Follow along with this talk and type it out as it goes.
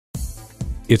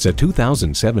It's a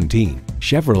 2017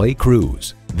 Chevrolet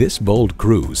Cruze. This bold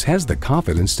Cruze has the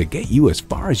confidence to get you as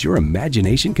far as your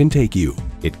imagination can take you.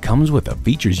 It comes with the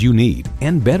features you need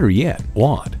and, better yet,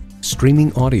 want.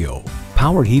 Streaming audio,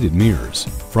 power heated mirrors,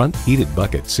 front heated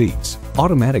bucket seats,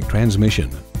 automatic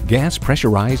transmission, gas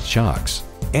pressurized shocks,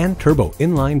 and turbo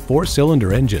inline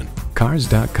 4-cylinder engine.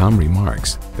 Cars.com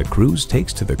remarks, the Cruze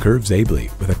takes to the curves ably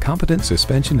with a competent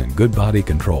suspension and good body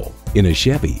control. In a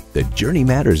Chevy, the journey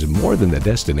matters more than the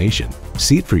destination.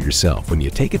 See it for yourself when you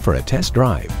take it for a test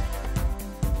drive.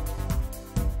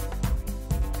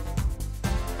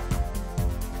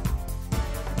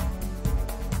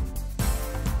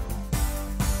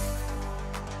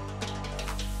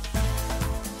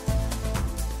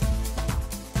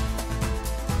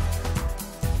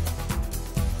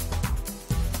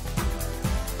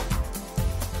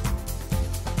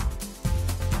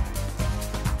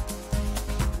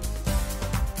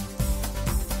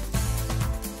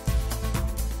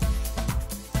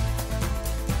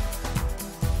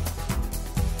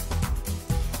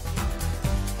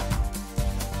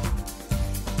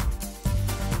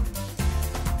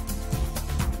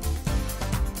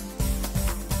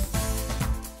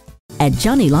 At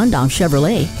Johnny Londoff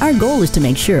Chevrolet, our goal is to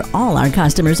make sure all our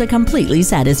customers are completely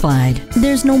satisfied.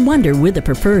 There's no wonder we're the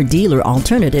preferred dealer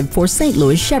alternative for St.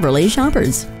 Louis Chevrolet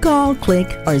shoppers. Call,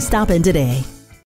 click, or stop in today.